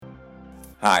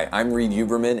Hi, I'm Reed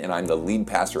Huberman, and I'm the lead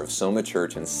pastor of Soma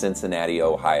Church in Cincinnati,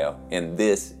 Ohio, and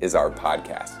this is our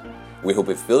podcast. We hope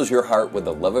it fills your heart with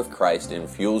the love of Christ and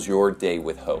fuels your day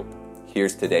with hope.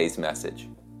 Here's today's message.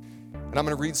 And I'm going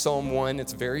to read Psalm 1.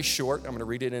 It's very short. I'm going to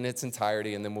read it in its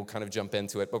entirety, and then we'll kind of jump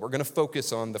into it. But we're going to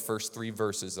focus on the first three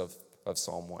verses of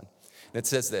Psalm 1. And it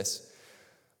says this: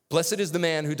 "Blessed is the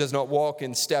man who does not walk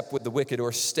in step with the wicked,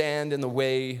 or stand in the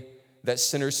way that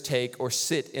sinners take, or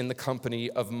sit in the company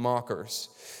of mockers.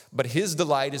 But his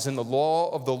delight is in the law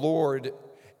of the Lord,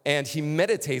 and he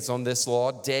meditates on this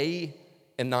law day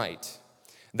and night.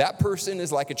 That person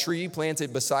is like a tree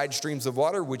planted beside streams of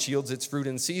water, which yields its fruit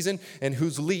in season, and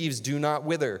whose leaves do not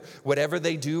wither. Whatever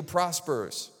they do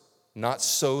prospers. Not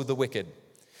so the wicked.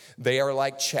 They are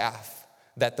like chaff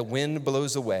that the wind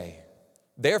blows away.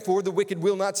 Therefore, the wicked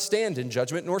will not stand in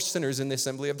judgment, nor sinners in the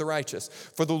assembly of the righteous.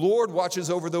 For the Lord watches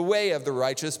over the way of the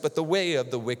righteous, but the way of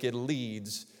the wicked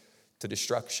leads to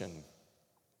destruction."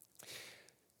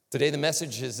 Today, the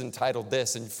message is entitled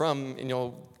this, and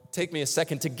take me a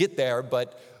second to get there,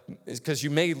 but because you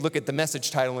may look at the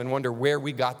message title and wonder where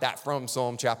we got that from,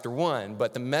 Psalm chapter 1.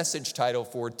 But the message title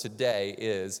for today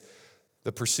is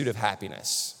The Pursuit of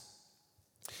Happiness.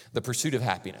 The Pursuit of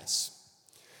Happiness.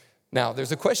 Now,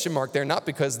 there's a question mark there, not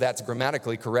because that's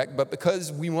grammatically correct, but because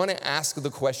we want to ask the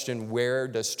question, where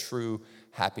does true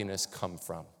happiness come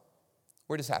from?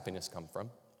 Where does happiness come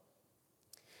from?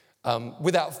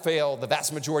 Without fail, the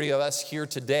vast majority of us here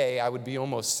today, I would be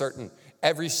almost certain,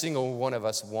 every single one of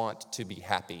us want to be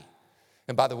happy.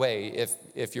 And by the way,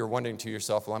 if you're wondering to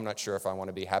yourself, well, I'm not sure if I want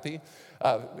to be happy,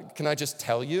 can I just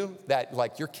tell you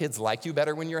that your kids like you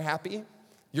better when you're happy?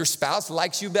 Your spouse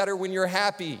likes you better when you're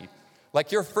happy.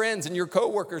 Like your friends and your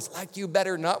coworkers like you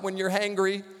better, not when you're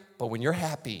hangry, but when you're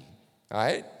happy, all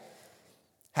right?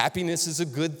 Happiness is a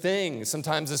good thing.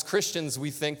 Sometimes as Christians,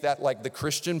 we think that the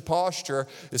Christian posture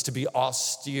is to be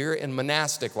austere and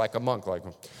monastic, like a monk,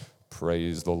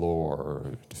 praise the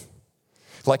Lord.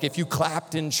 Like if you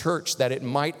clapped in church, that it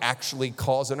might actually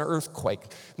cause an earthquake.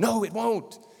 No, it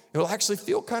won't. It'll actually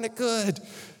feel kind of good.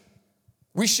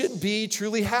 We should be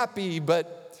truly happy,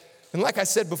 and like I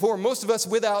said before, most of us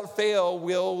without fail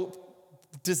will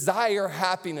desire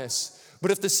happiness.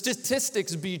 But if the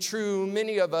statistics be true,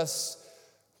 many of us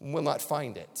will not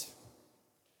find it.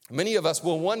 Many of us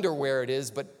will wonder where it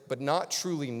is, but not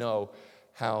truly know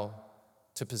how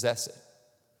to possess it.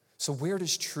 So where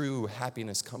does true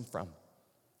happiness come from?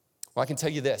 Well, I can tell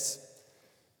you this,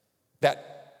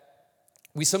 that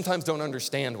we sometimes don't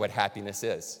understand what happiness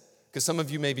is. Because some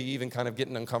of you may be even kind of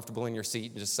getting uncomfortable in your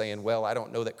seat and just saying, well, I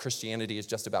don't know that Christianity is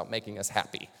just about making us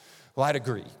happy. Well, I'd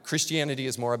agree. Christianity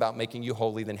is more about making you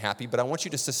holy than happy, but I want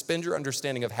you to suspend your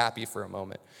understanding of happy for a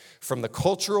moment from the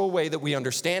cultural way that we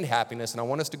understand happiness, and I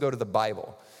want us to go to the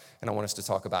Bible, and I want us to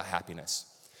talk about happiness.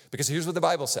 Because here's what the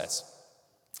Bible says.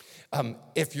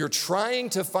 If you're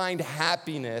trying to find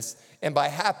happiness, and by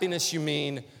happiness you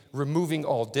mean removing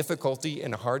all difficulty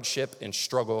and hardship and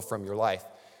struggle from your life,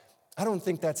 I don't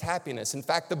think that's happiness. In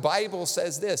fact, the Bible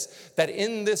says this, that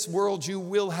in this world you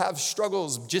will have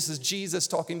struggles, just as Jesus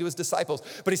talking to his disciples.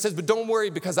 But he says, but don't worry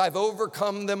because I've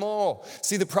overcome them all.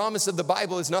 See, the promise of the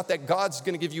Bible is not that God's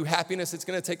going to give you happiness. It's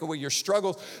going to take away your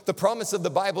struggles. The promise of the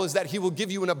Bible is that he will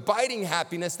give you an abiding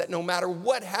happiness that no matter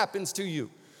what happens to you,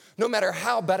 no matter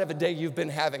how bad of a day you've been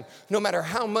having, no matter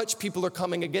how much people are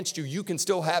coming against you, you can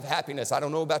still have happiness. I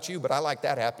don't know about you, but I like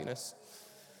that happiness.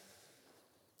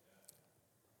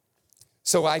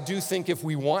 So I do think if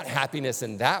we want happiness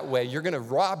in that way, you're going to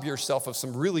rob yourself of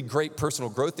some really great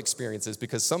personal growth experiences,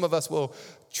 because some of us will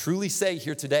truly say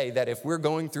here today that if we're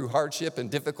going through hardship and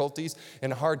difficulties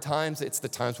and hard times, it's the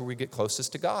times where we get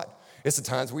closest to God. It's the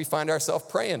times where we find ourselves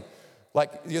praying.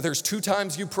 There's 2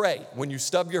 times you pray: when you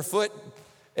stub your foot,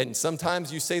 and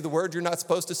sometimes you say the word you're not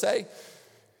supposed to say,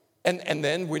 and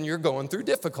then when you're going through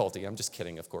difficulty. I'm just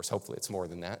kidding, of course. Hopefully it's more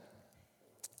than that.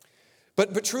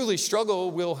 But truly,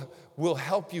 struggle will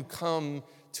help you come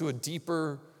to a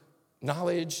deeper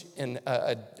knowledge and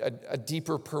a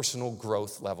deeper personal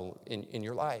growth level in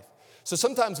your life. So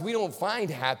sometimes we don't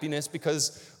find happiness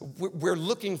because we're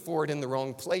looking for it in the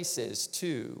wrong places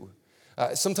too.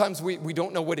 Sometimes we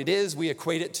don't know what it is. We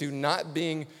equate it to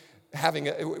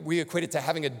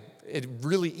having a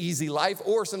really easy life,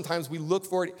 or sometimes we look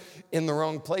for it in the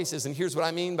wrong places. And here's what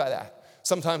I mean by that.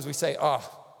 Sometimes we say,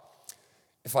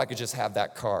 if I could just have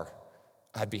that car,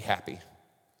 I'd be happy.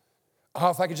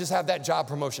 If I could just have that job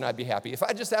promotion, I'd be happy. If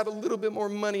I just had a little bit more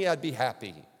money, I'd be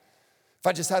happy. If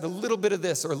I just had a little bit of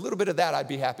this or a little bit of that, I'd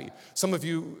be happy. Some of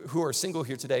you who are single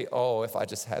here today, if I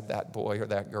just had that boy or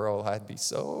that girl, I'd be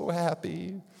so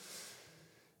happy.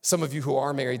 Some of you who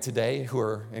are married today, who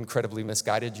are incredibly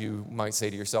misguided, you might say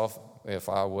to yourself, if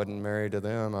I wasn't married to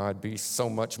them, I'd be so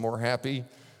much more happy.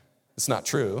 It's not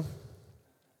true.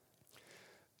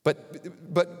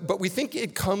 But we think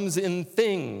it comes in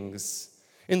things,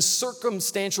 in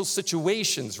circumstantial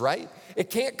situations, right? It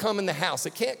can't come in the house.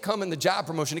 It can't come in the job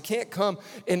promotion. It can't come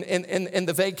in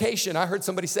the vacation. I heard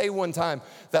somebody say one time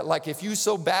that, like, if you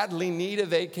so badly need a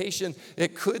vacation,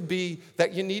 it could be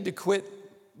that you need to quit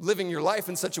living your life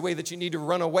in such a way that you need to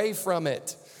run away from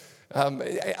it.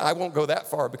 I won't go that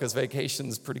far because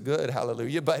vacation's pretty good,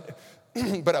 hallelujah. But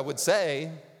I would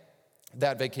say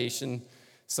that vacation,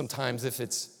 sometimes if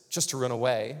it's just to run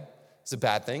away, is a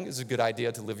bad thing. It's a good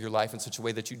idea to live your life in such a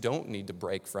way that you don't need to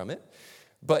break from it.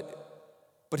 But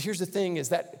here's the thing, is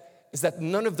that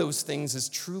none of those things is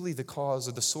truly the cause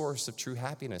or the source of true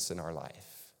happiness in our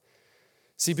life.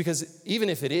 See, because even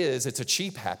if it is, it's a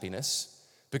cheap happiness.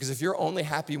 Because if you're only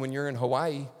happy when you're in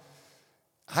Hawaii,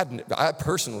 I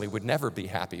personally would never be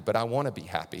happy, but I want to be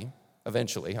happy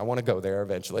eventually. I want to go there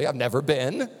eventually. I've never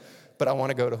been, but I want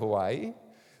to go to Hawaii.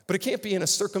 But it can't be in a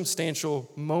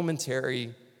circumstantial,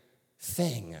 momentary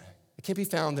thing. It can't be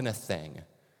found in a thing.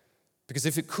 Because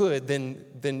if it could,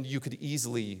 then you could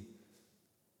easily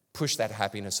push that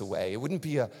happiness away. It wouldn't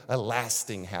be a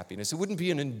lasting happiness. It wouldn't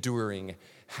be an enduring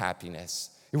happiness.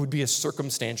 It would be a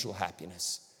circumstantial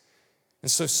happiness. And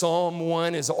so Psalm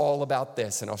 1 is all about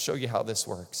this, and I'll show you how this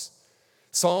works.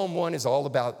 Psalm 1 is all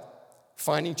about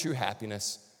finding true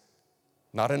happiness,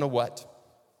 not in a what,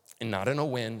 and not in a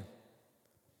when,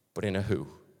 but in a who.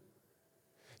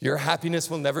 Your happiness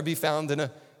will never be found in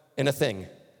a thing.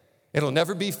 It'll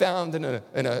never be found in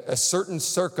a certain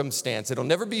circumstance. It'll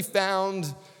never be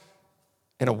found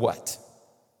in a what.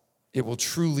 It will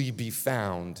truly be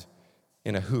found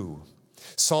in a who.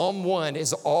 Psalm 1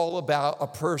 is all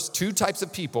about two types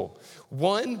of people.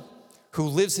 One who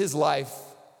lives his life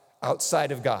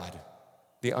outside of God,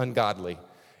 the ungodly,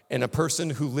 and a person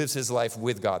who lives his life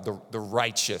with God, the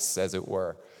righteous, as it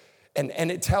were. And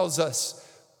it tells us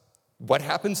what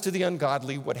happens to the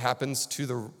ungodly, what happens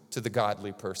to the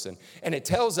godly person. And it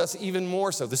tells us even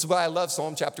more so. This is why I love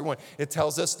Psalm chapter 1. It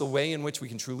tells us the way in which we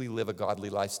can truly live a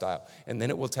godly lifestyle. And then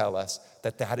it will tell us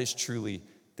that is truly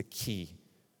the key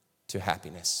to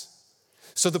happiness.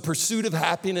 So the pursuit of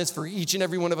happiness for each and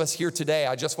every one of us here today,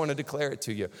 I just want to declare it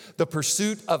to you. The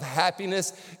pursuit of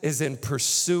happiness is in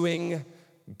pursuing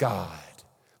God.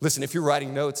 Listen, if you're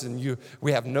writing notes and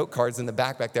we have note cards in the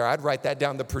back there, I'd write that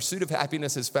down. The pursuit of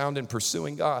happiness is found in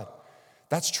pursuing God.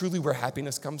 That's truly where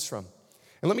happiness comes from.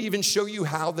 And let me even show you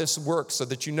how this works so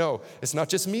that you know it's not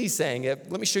just me saying it.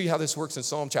 Let me show you how this works in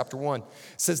Psalm chapter 1. It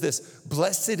says this: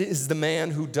 blessed is the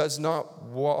man who does not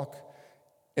walk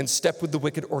in step with the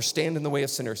wicked, or stand in the way of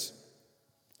sinners,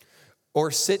 or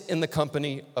sit in the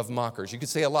company of mockers. You could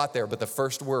say a lot there, but the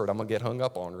first word I'm going to get hung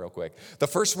up on real quick. The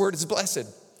first word is blessed.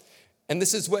 And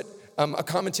this is what a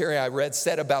commentary I read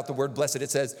said about the word blessed. It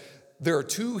says, there are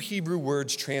two Hebrew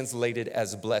words translated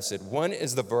as blessed. One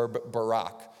is the verb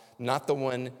barak, not the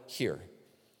one here.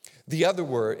 The other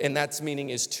word, and that's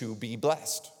meaning is to be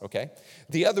blessed, okay?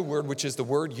 The other word, which is the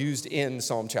word used in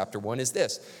Psalm chapter 1, is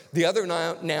this. The other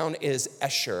noun is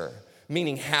esher,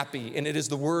 meaning happy, and it is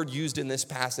the word used in this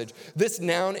passage. This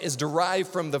noun is derived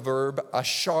from the verb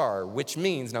ashar, which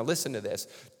means, now listen to this,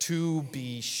 to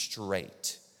be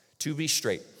straight. To be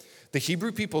straight. The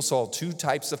Hebrew people saw two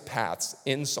types of paths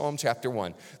in Psalm chapter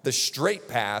 1, the straight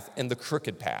path and the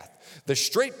crooked path. The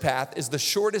straight path is the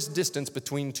shortest distance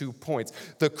between 2 points.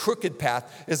 The crooked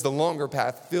path is the longer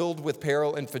path filled with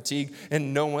peril and fatigue,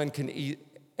 and one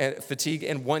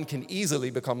can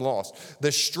easily become lost.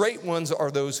 The straight ones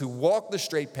are those who walk the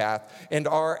straight path and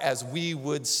are, as we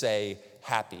would say,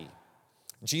 happy.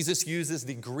 Jesus uses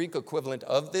the Greek equivalent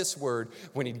of this word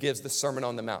when he gives the Sermon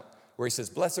on the Mount, where he says,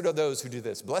 blessed are those who do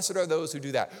this, blessed are those who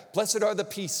do that, blessed are the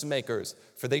peacemakers,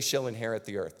 for they shall inherit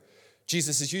the earth.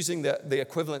 Jesus is using the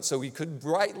equivalent, so he could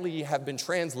rightly have been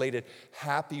translated,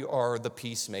 happy are the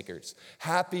peacemakers.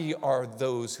 Happy are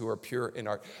those who are pure in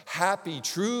heart. Happy,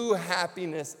 true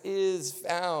happiness is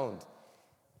found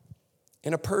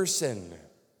in a person.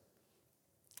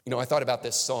 You know, I thought about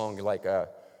this song,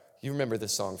 you remember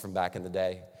this song from back in the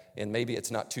day, and maybe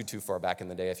it's not too far back in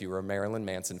the day if you were a Marilyn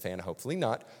Manson fan, hopefully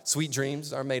not. Sweet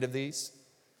dreams are made of these.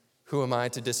 Who am I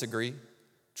to disagree?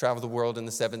 Travel the world in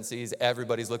the 7 seas.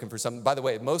 Everybody's looking for something. By the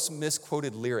way, most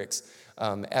misquoted lyrics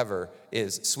ever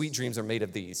is sweet dreams are made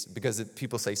of these, because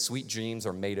people say sweet dreams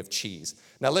are made of cheese.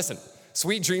 Now listen,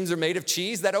 sweet dreams are made of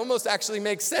cheese. That almost actually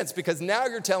makes sense, because now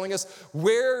you're telling us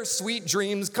where sweet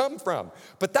dreams come from.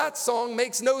 But that song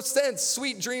makes no sense.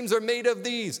 Sweet dreams are made of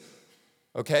these.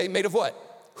 Okay, made of what?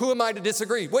 Who am I to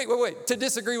disagree? Wait. To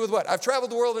disagree with what? I've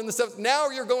traveled the world in the seventh. Now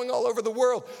you're going all over the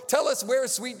world. Tell us where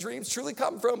sweet dreams truly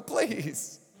come from,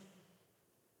 please.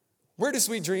 Where do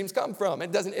sweet dreams come from?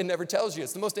 It never tells you.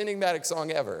 It's the most enigmatic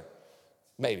song ever.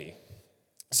 Maybe.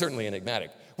 Certainly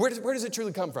enigmatic. Where does it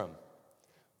truly come from?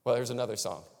 Well, there's another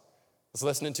song. I was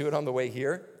listening to it on the way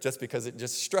here just because it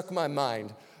just struck my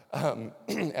mind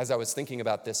as I was thinking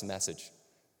about this message.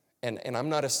 And I'm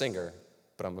not a singer,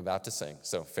 but I'm about to sing,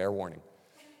 so fair warning.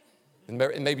 And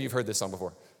maybe you've heard this song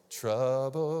before.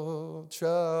 Trouble,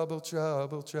 trouble,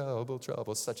 trouble, trouble,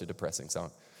 trouble. Such a depressing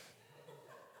song.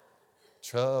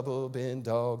 Trouble been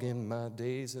dogging my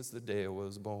days since the day I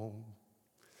was born.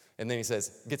 And then he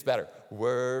says, gets better.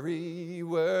 Worry,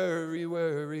 worry,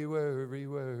 worry, worry,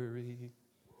 worry.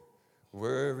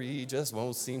 Worry just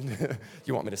won't seem to...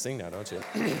 You want me to sing now, don't you?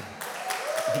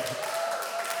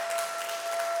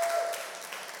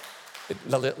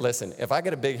 Listen, if I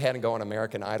get a big head and go on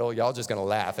American Idol, y'all just going to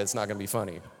laugh. It's not going to be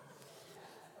funny.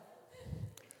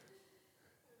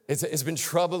 It's been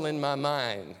trouble in my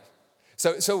mind.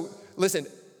 So listen,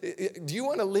 do you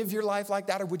want to live your life like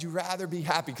that, or would you rather be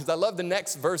happy? Because I love the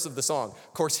next verse of the song.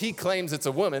 Of course, he claims it's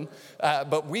a woman,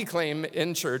 but we claim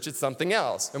in church it's something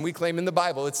else. And we claim in the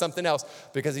Bible it's something else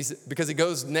because he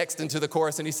goes next into the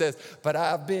chorus and he says, but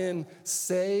I've been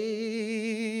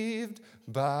saved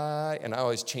by, and I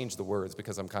always change the words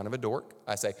because I'm kind of a dork.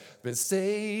 I say, been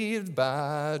saved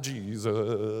by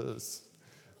Jesus.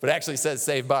 But it actually says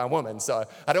saved by a woman. So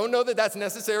I don't know that that's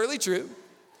necessarily true,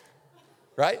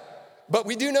 right? But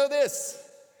we do know this,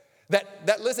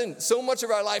 that listen, so much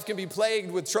of our life can be plagued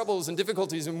with troubles and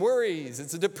difficulties and worries.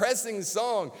 It's a depressing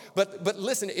song. But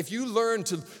listen, if you learn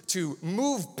to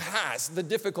move past the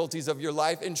difficulties of your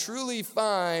life and truly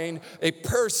find a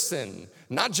person,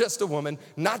 not just a woman,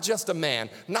 not just a man,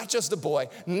 not just a boy,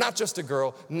 not just a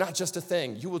girl, not just a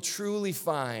thing, you will truly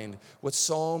find what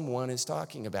Psalm 1 is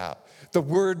talking about. The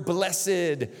word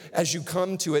blessed, as you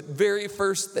come to it, very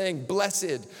first thing,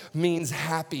 blessed means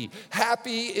happy.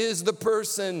 Happy is the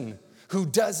person who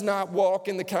does not walk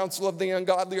in the counsel of the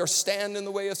ungodly or stand in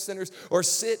the way of sinners or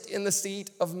sit in the seat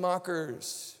of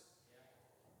mockers.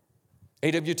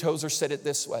 A.W. Tozer said it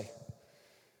this way.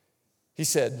 He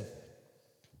said,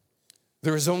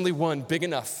 there is only one big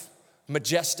enough,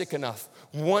 majestic enough,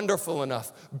 wonderful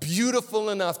enough,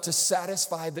 beautiful enough to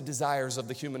satisfy the desires of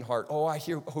the human heart. Oh,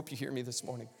 hope you hear me this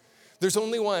morning. There's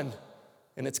only one,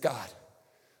 and it's God.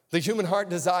 The human heart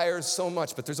desires so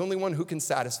much, but there's only one who can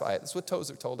satisfy it. That's what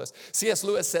Tozer told us. C.S.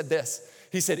 Lewis said this.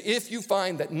 He said, if you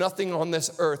find that nothing on this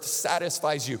earth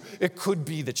satisfies you, it could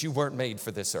be that you weren't made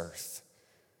for this earth.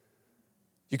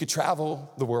 You could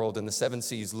travel the world in the seven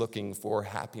seas looking for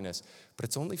happiness, but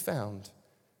it's only found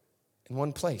in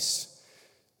one place.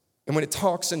 And when it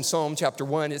talks in Psalm chapter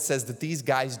 1, it says that these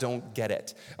guys don't get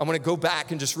it. I'm going to go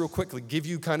back and just real quickly give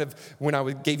you kind of, when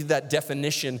I gave you that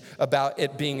definition about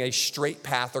it being a straight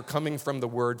path or coming from the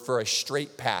word for a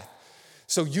straight path.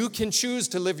 So you can choose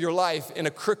to live your life in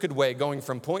a crooked way, going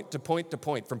from point to point to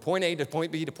point, from point A to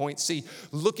point B to point C,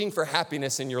 looking for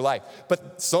happiness in your life.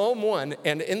 But Psalm 1,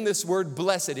 and in this word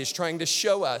blessed, is trying to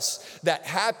show us that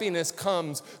happiness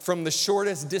comes from the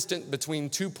shortest distance between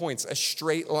 2 points, a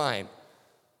straight line.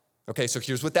 Okay, so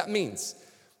here's what that means.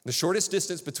 The shortest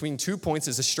distance between 2 points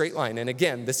is a straight line. And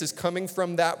again, this is coming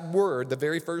from that word, the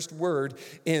very first word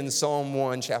in Psalm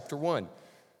 1, chapter 1.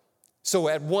 So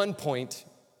at one point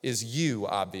is you,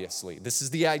 obviously. This is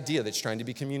the idea that's trying to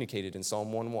be communicated in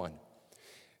Psalm 1:1.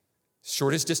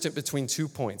 Shortest distance between 2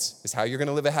 points is how you're going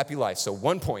to live a happy life. So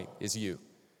 1 point is you.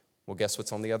 Well, guess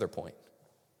what's on the other point?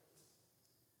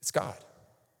 It's God.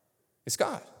 It's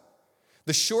God.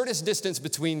 The shortest distance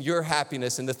between your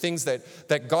happiness and the things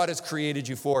that God has created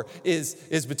you for is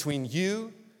between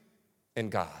you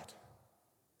and God.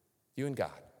 You and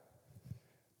God.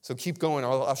 So keep going.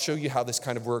 I'll show you how this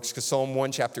kind of works, because Psalm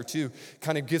 1, chapter 2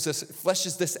 kind of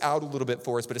fleshes this out a little bit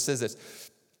for us, but it says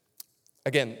this.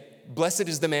 Again, blessed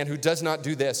is the man who does not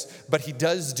do this, but he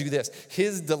does do this.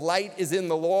 His delight is in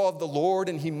the law of the Lord,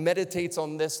 and he meditates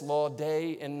on this law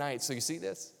day and night. So you see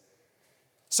this?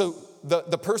 So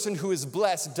the person who is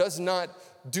blessed does not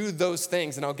do those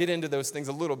things, and I'll get into those things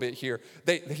a little bit here.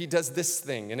 He does this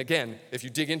thing. And again, if you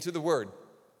dig into the word,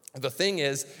 the thing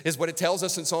is what it tells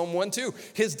us in Psalm 1:2.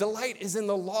 His delight is in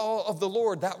the law of the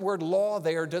Lord. That word law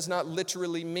there does not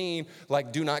literally mean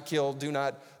like do not kill, do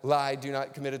not lie, do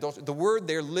not commit adultery. The word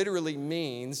there literally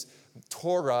means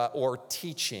Torah or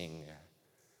teaching.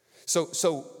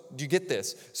 So do you get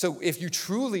this? So if you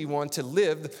truly want to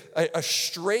live a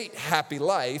straight, happy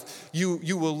life,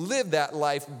 you will live that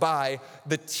life by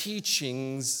the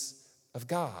teachings of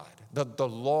God. the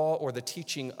law or the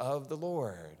teaching of the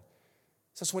Lord.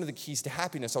 So that's one of the keys to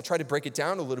happiness. I'll try to break it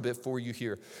down a little bit for you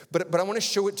here. But I want to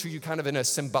show it to you kind of in a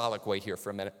symbolic way here for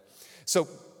a minute. So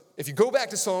if you go back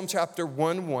to Psalm chapter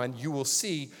 1:1, you will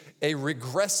see a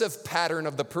regressive pattern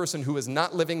of the person who is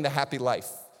not living the happy life.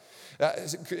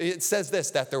 It says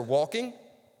this, that they're walking,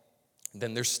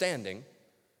 then they're standing,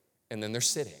 and then they're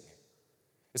sitting.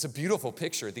 It's a beautiful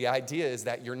picture. The idea is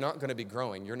that you're not going to be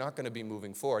growing. You're not going to be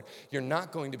moving forward. You're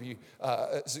not going to be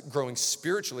growing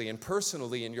spiritually and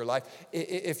personally in your life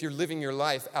if you're living your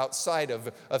life outside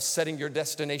of setting your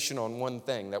destination on one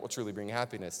thing that will truly bring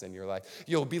happiness in your life.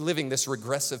 You'll be living this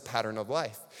regressive pattern of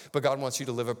life. But God wants you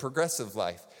to live a progressive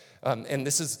life. And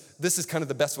this is kind of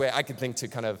the best way I could think to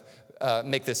kind of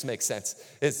make this make sense.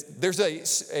 There's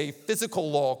a physical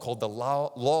law called the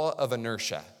law of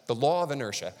inertia. The law of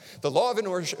inertia. The law of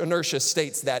inertia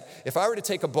states that if I were to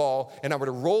take a ball and I were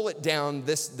to roll it down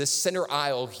this center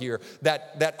aisle here,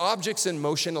 that objects in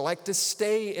motion like to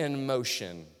stay in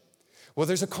motion. Well,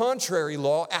 there's a contrary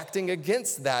law acting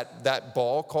against that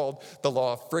ball called the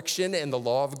law of friction and the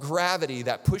law of gravity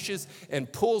that pushes and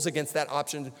pulls against that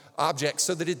object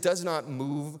so that it does not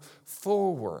move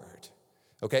forward.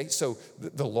 Okay, so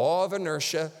the law of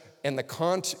inertia and the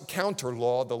counter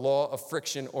law, the law of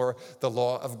friction or the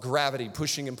law of gravity,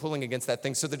 pushing and pulling against that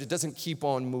thing so that it doesn't keep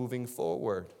on moving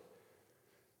forward.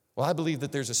 Well, I believe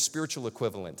that there's a spiritual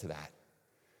equivalent to that.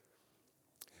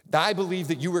 I believe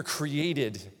that you were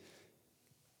created.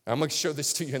 I'm going to show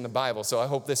this to you in the Bible, so I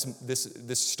hope this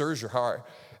stirs your heart.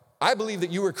 I believe that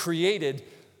you were created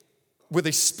with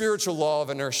a spiritual law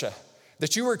of inertia.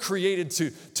 That you were created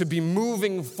to be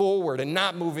moving forward and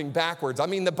not moving backwards. I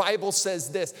mean, the Bible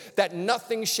says this, that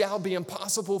nothing shall be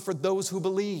impossible for those who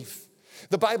believe.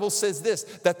 The Bible says this,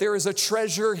 that there is a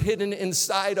treasure hidden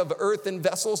inside of earthen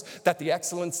vessels, that the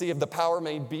excellency of the power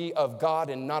may be of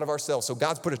God and not of ourselves. So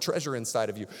God's put a treasure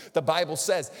inside of you. The Bible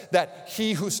says that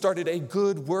he who started a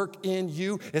good work in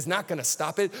you is not going to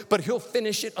stop it, but he'll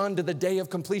finish it unto the day of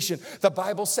completion. The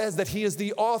Bible says that he is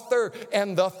the author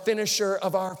and the finisher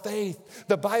of our faith.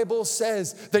 The Bible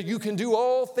says that you can do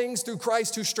all things through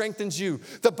Christ who strengthens you.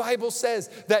 The Bible says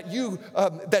that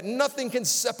that nothing can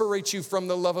separate you from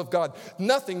the love of God.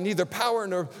 Nothing, neither power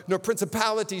nor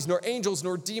principalities, nor angels,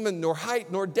 nor demon, nor height,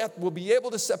 nor depth will be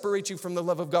able to separate you from the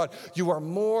love of God. You are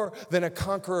more than a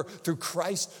conqueror through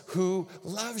Christ who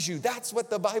loves you. That's what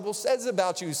the Bible says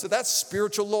about you. So that's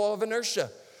spiritual law of inertia.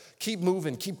 Keep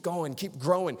moving, keep going, keep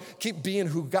growing, keep being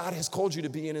who God has called you to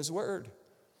be in his word.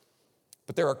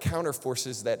 But there are counter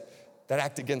forces that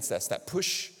act against us, that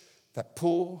push, that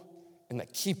pull, and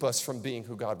that keep us from being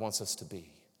who God wants us to be.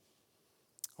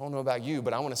 I don't know about you,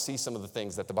 but I want to see some of the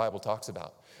things that the Bible talks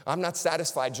about. I'm not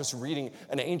satisfied just reading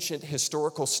an ancient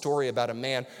historical story about a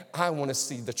man. I want to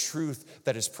see the truth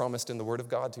that is promised in the Word of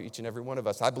God to each and every one of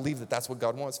us. I believe that that's what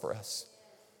God wants for us.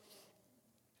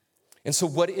 And so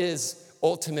what is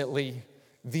ultimately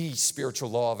the spiritual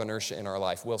law of inertia in our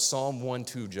life? Well, Psalm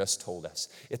 1:2 just told us.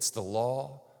 It's the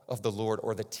law of the Lord,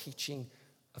 or the teaching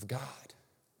of God.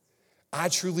 I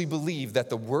truly believe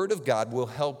that the Word of God will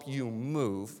help you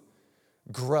move,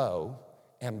 grow,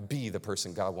 and be the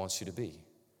person God wants you to be.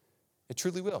 It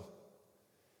truly will.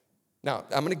 Now,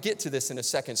 I'm going to get to this in a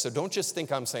second, so don't just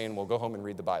think I'm saying, well, go home and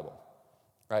read the Bible,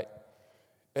 right?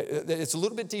 It's a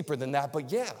little bit deeper than that,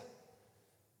 but yeah.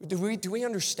 Do we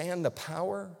understand the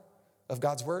power of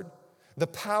God's word? The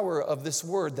power of this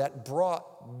word that brought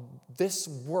this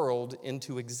world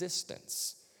into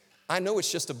existence. I know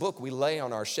it's just a book we lay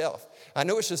on our shelf. I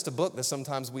know it's just a book that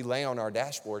sometimes we lay on our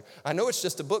dashboard. I know it's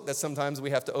just a book that sometimes we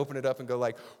have to open it up and go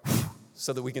like,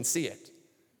 so that we can see it.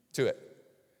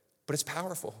 But it's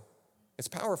powerful. It's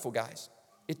powerful, guys.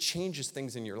 It changes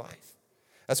things in your life.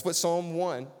 That's what Psalm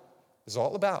 1 is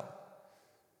all about.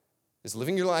 Is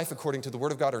living your life according to the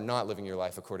Word of God or not living your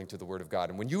life according to the Word of God?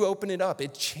 And when you open it up,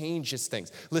 it changes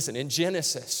things. Listen, in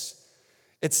Genesis,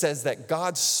 it says that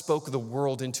God spoke the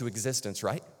world into existence,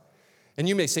 right? And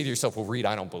you may say to yourself, well, Reed,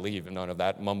 I don't believe in none of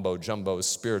that mumbo-jumbo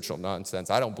spiritual nonsense.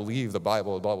 I don't believe the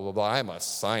Bible, blah, blah, blah. I'm a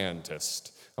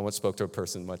scientist. I once spoke to a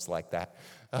person much like that.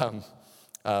 And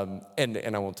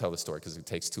I won't tell the story because it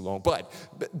takes too long. But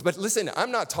listen,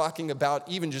 I'm not talking about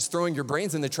even just throwing your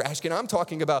brains in the trash can. I'm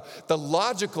talking about the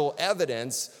logical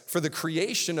evidence for the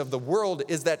creation of the world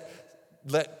is that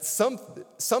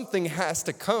something has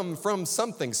to come from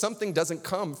something. Something doesn't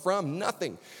come from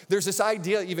nothing. There's this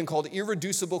idea even called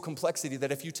irreducible complexity,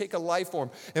 that if you take a life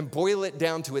form and boil it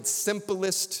down to its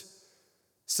simplest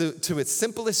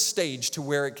stage, to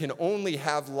where it can only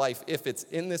have life if it's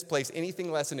in this place,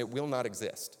 anything less and it will not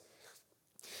exist.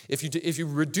 If you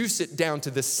reduce it down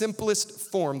to the simplest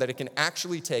form that it can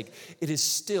actually take, it is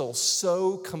still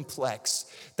so complex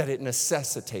that it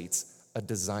necessitates a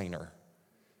designer.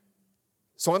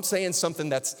 So I'm saying something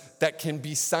that can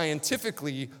be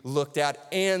scientifically looked at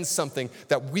and something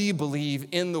that we believe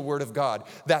in the Word of God,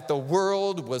 that the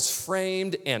world was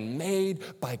framed and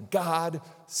made by God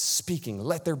speaking,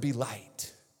 "Let there be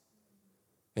light."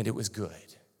 And it was good.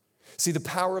 See, the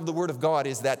power of the Word of God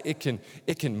is that it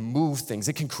can move things,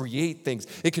 it can create things,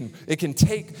 it can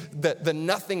take the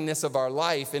nothingness of our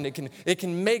life and it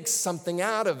can make something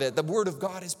out of it. The Word of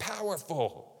God is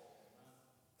powerful.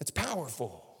 It's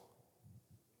powerful.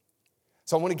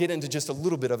 So I want to get into just a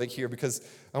little bit of it here because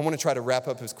I want to try to wrap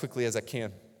up as quickly as I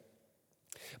can.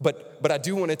 But I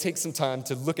do want to take some time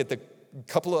to look at the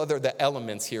couple of the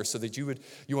elements here so that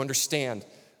you understand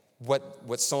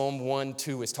what Psalm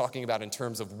 1:2 is talking about in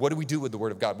terms of what do we do with the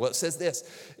Word of God. Well, it says this,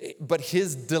 but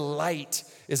his delight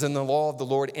is in the law of the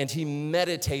Lord, and he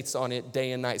meditates on it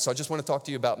day and night. So I just want to talk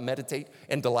to you about meditate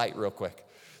and delight real quick.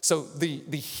 So the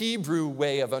Hebrew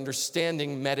way of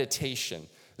understanding meditation,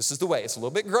 this is the way. It's a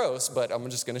little bit gross, but I'm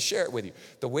just going to share it with you.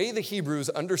 The way the Hebrews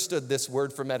understood this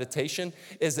word for meditation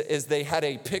is they had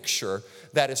a picture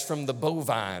that is from the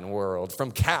bovine world,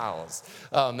 from cows.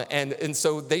 And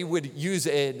so they would use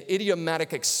an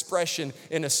idiomatic expression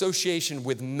in association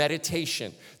with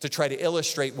meditation to try to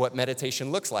illustrate what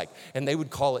meditation looks like. And they would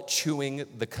call it chewing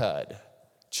the cud.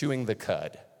 Chewing the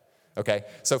cud. Okay?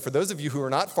 So for those of you who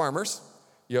are not farmers,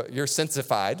 you're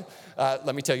sensified.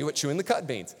 Let me tell you what chewing the cud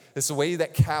means. It's the way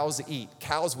that cows eat.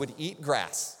 Cows would eat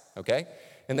grass, okay?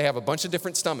 And they have a bunch of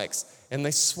different stomachs, and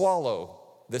they swallow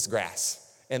this grass.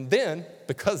 And then,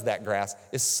 because that grass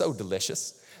is so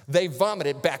delicious, they vomit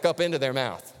it back up into their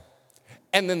mouth.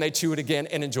 And then they chew it again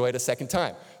and enjoy it a second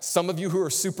time. Some of you who are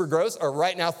super gross are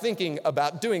right now thinking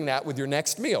about doing that with your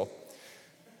next meal.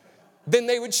 Then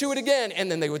they would chew it again,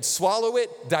 and then they would swallow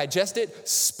it, digest it,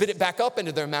 spit it back up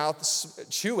into their mouth,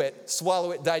 chew it,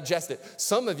 swallow it, digest it.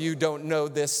 Some of you don't know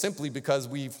this simply because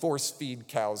we force feed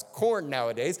cows corn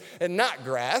nowadays and not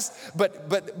grass.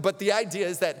 But the idea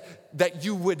is that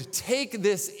you would take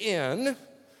this in,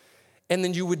 and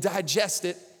then you would digest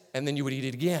it, and then you would eat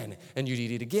it again, and you'd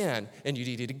eat it again, and you'd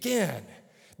eat it again.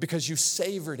 Because you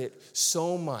savored it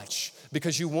so much,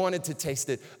 because you wanted to taste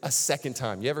it a second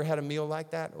time. You ever had a meal like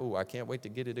that? Oh, I can't wait to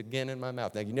get it again in my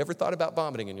mouth. Now, you never thought about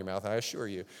vomiting in your mouth, I assure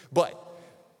you. But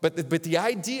the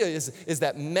idea is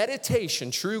that meditation,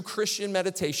 true Christian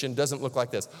meditation, doesn't look like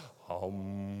this.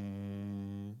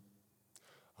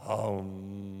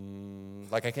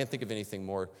 Like I can't think of anything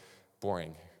more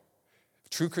boring.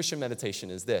 True Christian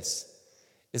meditation is this,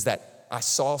 is that I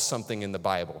saw something in the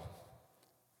Bible.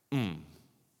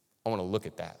 I want to look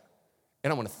at that,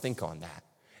 and I want to think on that,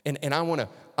 and I want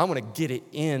to get it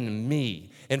in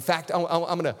me. In fact, I'm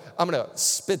gonna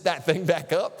spit that thing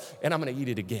back up, and I'm gonna eat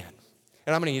it again,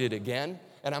 and I'm gonna eat it again,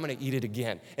 and I'm gonna eat it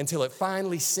again until it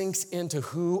finally sinks into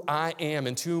who I am,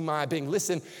 into my being.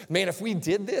 Listen, man, if we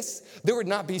did this, there would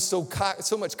not be so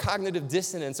much cognitive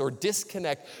dissonance or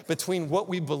disconnect between what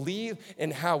we believe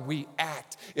and how we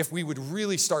act. If we would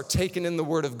really start taking in the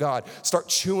Word of God, start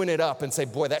chewing it up and say,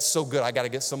 boy, that's so good, I gotta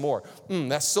get some more.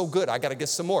 That's so good, I gotta get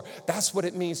some more. That's what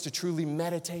it means to truly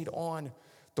meditate on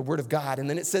the Word of God. And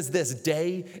then it says this,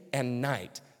 day and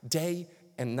night. Day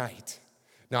and night.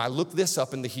 Now, I looked this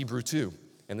up in the Hebrew too.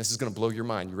 And this is going to blow your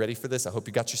mind. You ready for this? I hope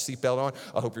you got your seatbelt on.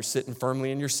 I hope you're sitting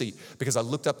firmly in your seat, because I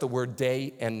looked up the word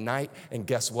day and night, and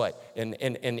guess what? In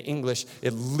English,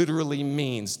 it literally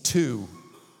means to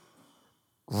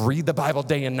read the Bible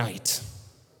day and night.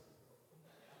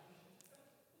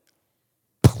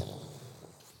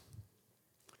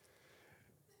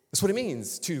 That's what it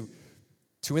means, to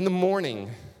in the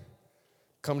morning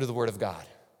come to the Word of God,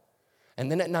 and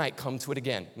then at night come to it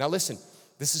again. Now listen.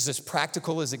 This is as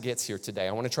practical as it gets here today.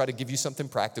 I want to try to give you something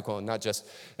practical and not just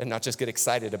get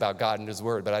excited about God and His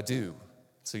Word, but I do.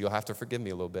 So you'll have to forgive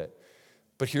me a little bit.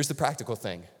 But here's the practical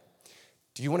thing.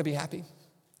 Do you want to be happy?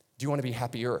 Do you want to be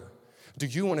happier? Do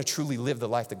you want to truly live the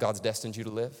life that God's destined you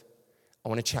to live? I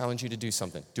want to challenge you to do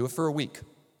something. Do it for a week.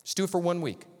 Just do it for 1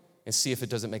 week and see if it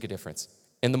doesn't make a difference.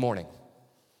 In the morning,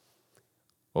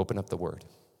 open up the Word.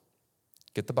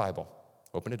 Get the Bible,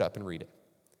 open it up and read it.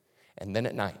 And then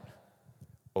at night,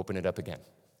 open it up again.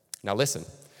 Now listen,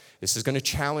 this is going to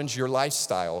challenge your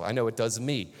lifestyle. I know it does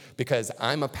me, because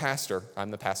I'm a pastor.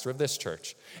 I'm the pastor of this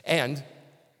church. And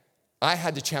I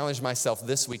had to challenge myself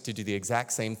this week to do the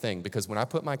exact same thing, because when I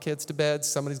put my kids to bed,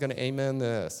 somebody's going to amen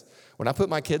this. When I put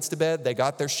my kids to bed, they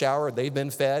got their shower, they've been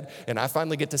fed, and I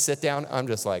finally get to sit down, I'm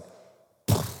just like,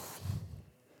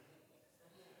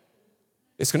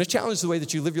 It's going to challenge the way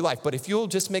that you live your life. But if you'll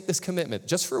just make this commitment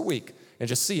just for a week and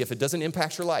just see if it doesn't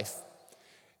impact your life,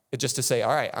 it's just to say,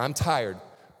 all right, I'm tired,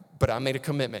 but I made a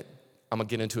commitment. I'm going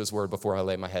to get into his word before I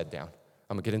lay my head down.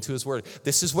 I'm going to get into his word.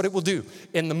 This is what it will do.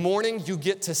 In the morning, you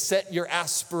get to set your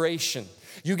aspiration.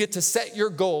 You get to set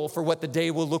your goal for what the day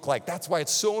will look like. That's why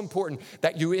it's so important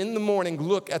that you in the morning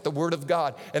look at the word of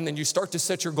God, and then you start to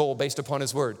set your goal based upon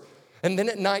his word. And then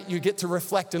at night, you get to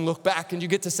reflect and look back, and you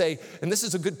get to say, and this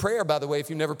is a good prayer, by the way,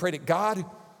 if you've never prayed it, God,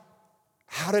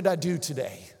 how did I do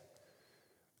today?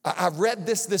 I read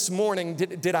this morning.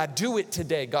 Did I do it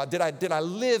today, God? Did I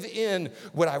live in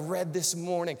what I read this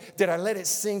morning? Did I let it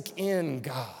sink in,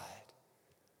 God?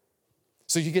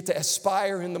 So you get to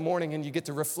aspire in the morning, and you get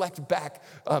to reflect back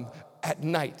at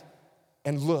night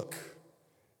and look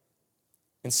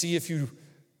and see if you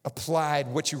applied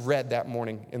what you read that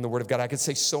morning in the Word of God. I could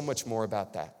say so much more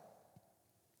about that.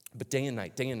 But day and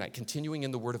night, continuing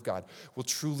in the Word of God will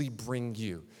truly bring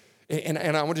you. And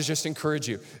I want to just encourage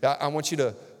you. I want you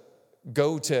to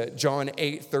go to John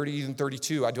 8, 30 and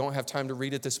 32. I don't have time to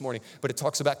read it this morning, but it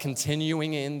talks about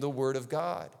continuing in the Word of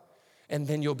God. And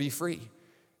then you'll be free.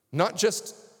 Not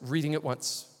just reading it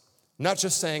once. Not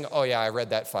just saying, oh yeah, I read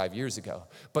that 5 years ago,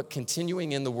 but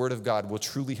continuing in the Word of God will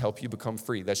truly help you become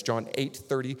free. That's John 8,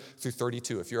 30 through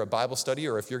 32. If you're a Bible study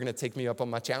or if you're going to take me up on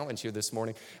my challenge here this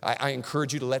morning, I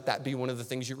encourage you to let that be one of the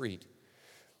things you read.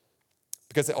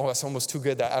 Because, it's almost too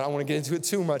good. I don't want to get into it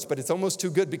too much, but it's almost too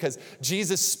good because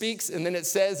Jesus speaks, and then it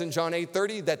says in John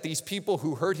 8:30 that these people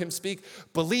who heard him speak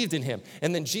believed in him.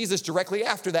 And then Jesus directly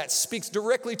after that speaks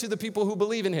directly to the people who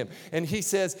believe in him. And he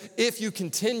says, if you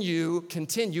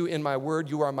continue in my word,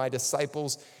 you are my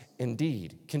disciples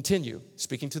indeed. Continue,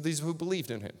 speaking to these who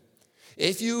believed in him.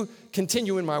 If you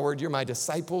continue in my word, you're my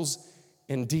disciples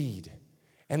indeed.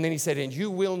 And then he said, and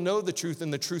you will know the truth,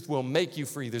 and the truth will make you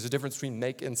free. There's a difference between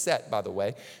make and set, by the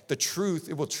way. The truth,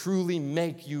 it will truly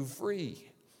make you free.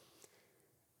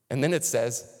 And then it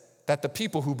says that the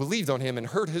people who believed on him and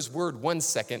heard his word 1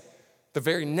 second, the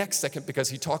very next second, because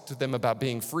he talked to them about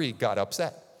being free, got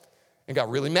upset and got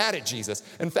really mad at Jesus.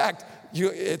 In fact,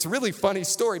 it's a really funny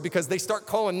story because they start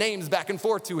calling names back and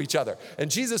forth to each other. And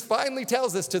Jesus finally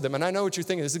tells this to them. And I know what you're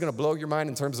thinking. This is going to blow your mind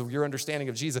in terms of your understanding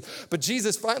of Jesus. But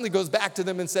Jesus finally goes back to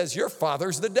them and says, your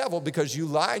father's the devil because you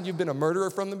lie and you've been a murderer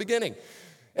from the beginning.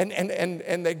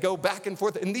 And they go back and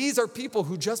forth. And these are people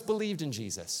who just believed in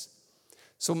Jesus.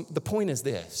 So the point is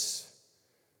this,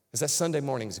 is that Sunday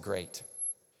morning's great.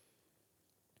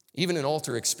 Even an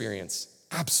altar experience,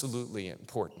 absolutely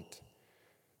important.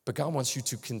 But God wants you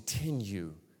to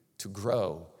continue to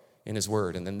grow in his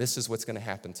word. And then this is what's going to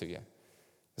happen to you.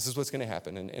 This is what's going to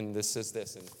happen. And this says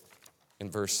this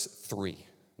in verse 3. And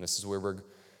this is where we're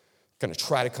going to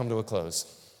try to come to a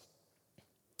close.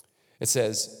 It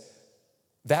says,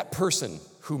 that person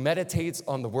who meditates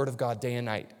on the word of God day and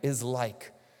night is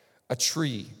like a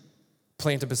tree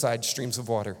planted beside streams of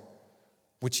water,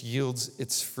 which yields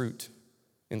its fruit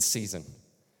in season.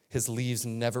 His leaves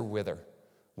never wither.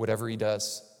 Whatever he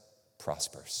does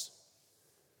prospers.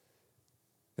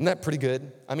 Isn't that pretty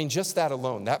good? I mean, just that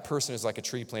alone, that person is like a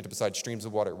tree planted beside streams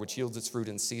of water, which yields its fruit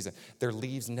in season. Their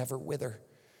leaves never wither.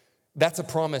 That's a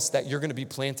promise that you're going to be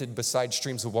planted beside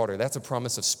streams of water. That's a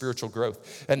promise of spiritual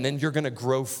growth. And then you're going to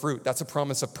grow fruit. That's a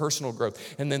promise of personal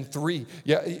growth. And then 3,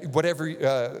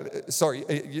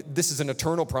 this is an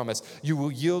eternal promise. You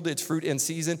will yield its fruit in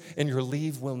season, and your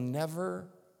leaf will never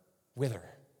wither.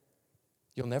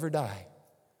 You'll never die.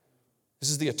 This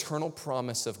is the eternal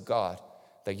promise of God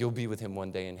that you'll be with him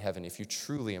one day in heaven if you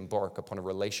truly embark upon a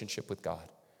relationship with God.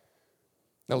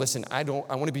 Now listen, I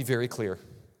want to be very clear.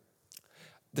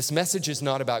 This message is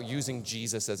not about using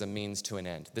Jesus as a means to an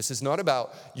end. This is not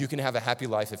about you can have a happy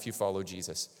life if you follow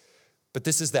Jesus. But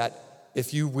this is that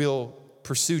if you will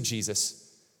pursue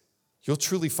Jesus, you'll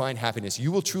truly find happiness.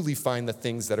 You will truly find the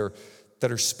things that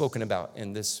are spoken about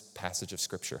in this passage of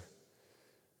Scripture.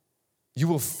 You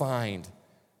will find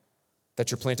that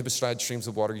you're planted beside streams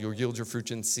of water, you'll yield your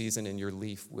fruit in season, and your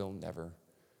leaf will never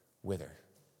wither.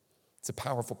 It's a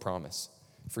powerful promise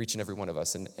for each and every one of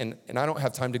us. And I don't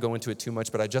have time to go into it too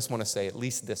much, but I just want to say at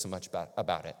least this much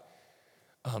about it.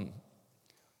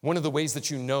 One of the ways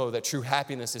that you know that true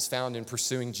happiness is found in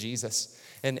pursuing Jesus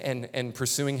and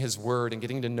pursuing his word and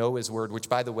getting to know his word, which,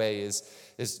 by the way, is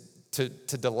to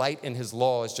delight in his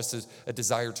law is just a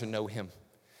desire to know him.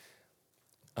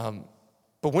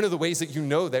 But one of the ways that you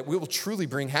know that we will truly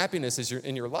bring happiness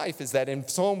in your life is that in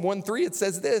Psalm 1:3 it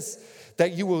says this,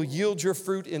 that you will yield your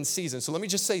fruit in season. So let me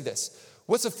just say this.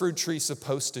 What's a fruit tree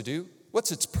supposed to do?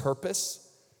 What's its purpose?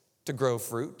 To grow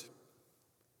fruit.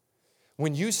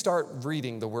 When you start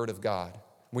reading the Word of God,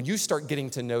 When you start getting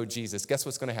to know Jesus, guess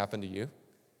what's going to happen to you?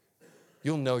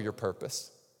 You'll know your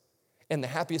purpose. And the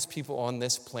happiest people on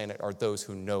this planet are those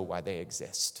who know why they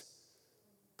exist.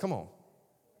 Come on.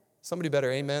 Somebody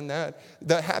better amen that.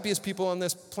 The happiest people on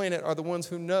this planet are the ones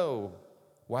who know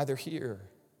why they're here.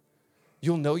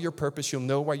 You'll know your purpose. You'll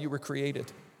know why you were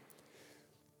created.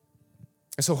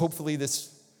 And so hopefully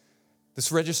this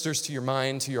registers to your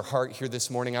mind, to your heart here this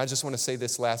morning. I just want to say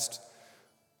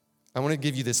I want to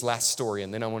give you this last story,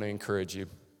 and then I want to encourage you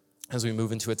as we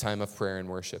move into a time of prayer and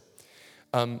worship.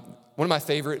 One of my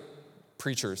favorite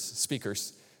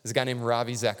speakers, is a guy named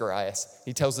Ravi Zacharias.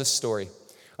 He tells this story.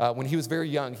 When he was very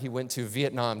young, he went to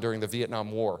Vietnam during the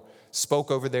Vietnam War, spoke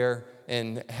over there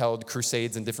and held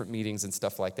crusades and different meetings and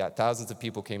stuff like that. Thousands of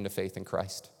people came to faith in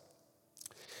Christ.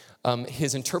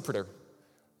 His interpreter,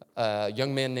 a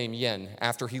young man named Yen,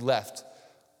 after he left,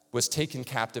 was taken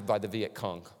captive by the Viet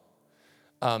Cong.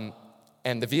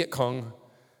 And the Viet Cong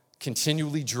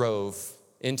continually drove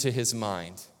into his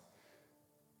mind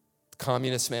the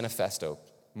Communist Manifesto,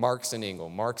 Marx and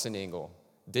Engels.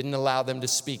 Didn't allow them to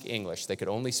speak English. They could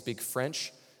only speak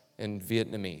French and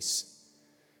Vietnamese.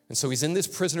 And so he's in this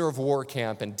prisoner of war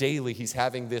camp, and daily he's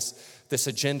having this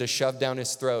agenda shoved down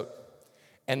his throat.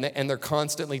 And they're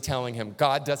constantly telling him,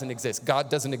 God doesn't exist, God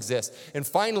doesn't exist. And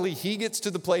finally, he gets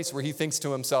to the place where he thinks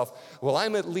to himself, well,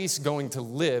 I'm at least going to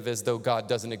live as though God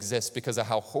doesn't exist because of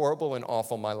how horrible and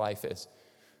awful my life is.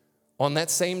 On that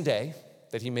same day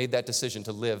that he made that decision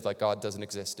to live like God doesn't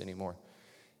exist anymore,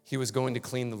 he was going to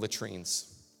clean the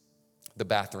latrines, the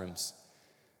bathrooms.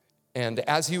 And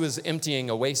as he was emptying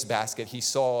a wastebasket, he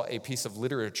saw a piece of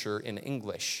literature in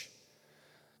English.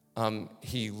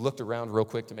 He looked around real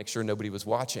quick to make sure nobody was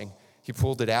watching. He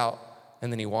pulled it out,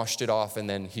 and then he washed it off, and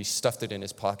then he stuffed it in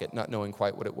his pocket, not knowing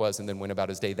quite what it was, and then went about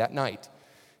his day. That night,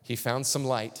 he found some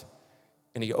light,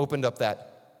 and he opened up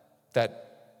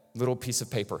that little piece of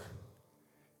paper.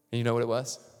 And you know what it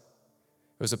was?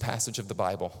 It was a passage of the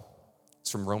Bible.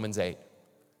 It's from Romans 8.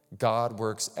 God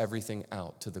works everything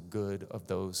out to the good of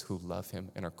those who love him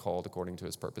and are called according to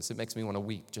his purpose. It makes me want to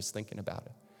weep just thinking about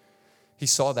it. He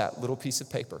saw that little piece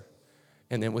of paper,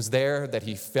 and it was there that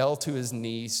he fell to his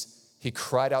knees. He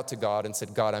cried out to God and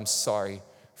said, God, I'm sorry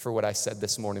for what I said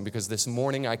this morning, because this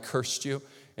morning I cursed you,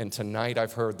 and tonight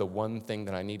I've heard the one thing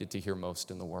that I needed to hear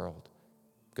most in the world,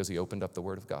 because he opened up the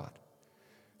word of God.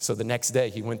 So the next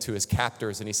day he went to his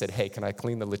captors and he said, hey, can I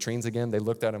clean the latrines again? They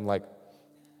looked at him like,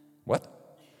 what?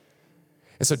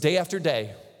 And so day after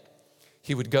day,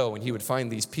 he would go and he would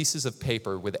find these pieces of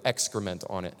paper with excrement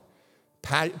on it,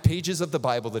 pages of the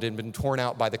Bible that had been torn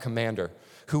out by the commander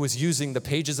who was using the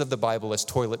pages of the Bible as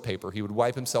toilet paper. He would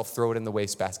wipe himself, throw it in the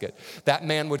wastebasket. That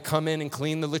man would come in and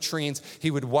clean the latrines.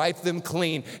 He would wipe them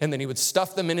clean, and then he would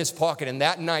stuff them in his pocket, and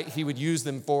that night he would use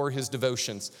them for his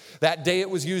devotions. That day it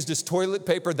was used as toilet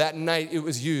paper. That night it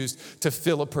was used to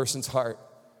fill a person's heart,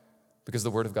 because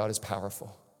the word of God is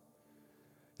powerful.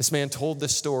 This man told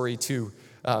this story to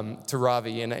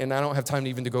Ravi, and I don't have time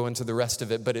even to go into the rest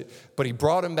of it, but he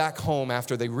brought him back home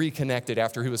after they reconnected,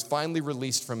 after he was finally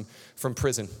released from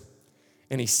prison.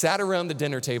 And he sat around the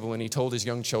dinner table and he told his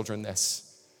young children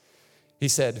this. He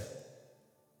said,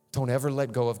 don't ever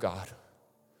let go of God.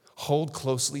 Hold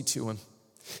closely to him.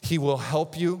 He will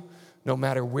help you no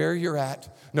matter where you're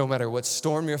at, no matter what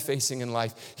storm you're facing in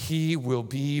life. He will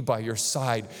be by your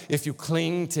side. If you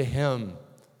cling to him,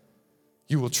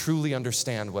 you will truly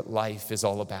understand what life is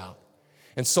all about.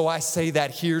 And so I say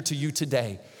that here to you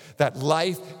today, that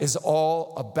life is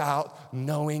all about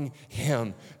knowing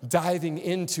him, diving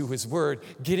into his word,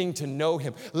 getting to know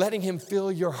him, letting him fill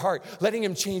your heart, letting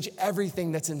him change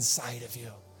everything that's inside of you.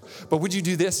 But would you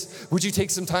do this? Would you take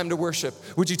some time to worship?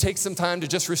 Would you take some time to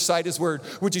just recite his word?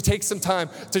 Would you take some time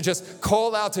to just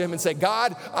call out to him and say,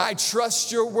 God, I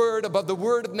trust your word above the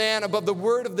word of man, above the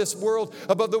word of this world,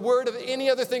 above the word of any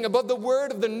other thing, above the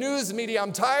word of the news media.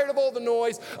 I'm tired of all the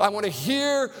noise. I want to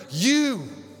hear you.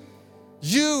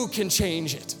 You can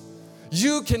change it.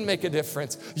 You can make a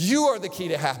difference. You are the key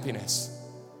to happiness.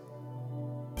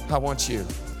 I want you.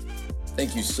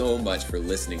 Thank you so much for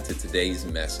listening to today's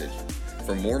message.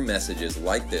 For more messages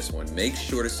like this one, make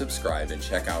sure to subscribe and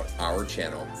check out our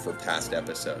channel for past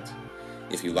episodes.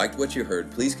 If you liked what you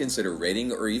heard, please consider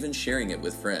rating or even sharing it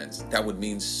with friends. That would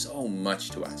mean so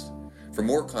much to us. For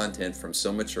more content from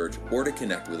Soma Church or to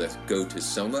connect with us, go to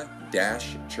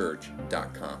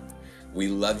soma-church.com. We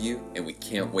love you and we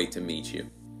can't wait to meet you.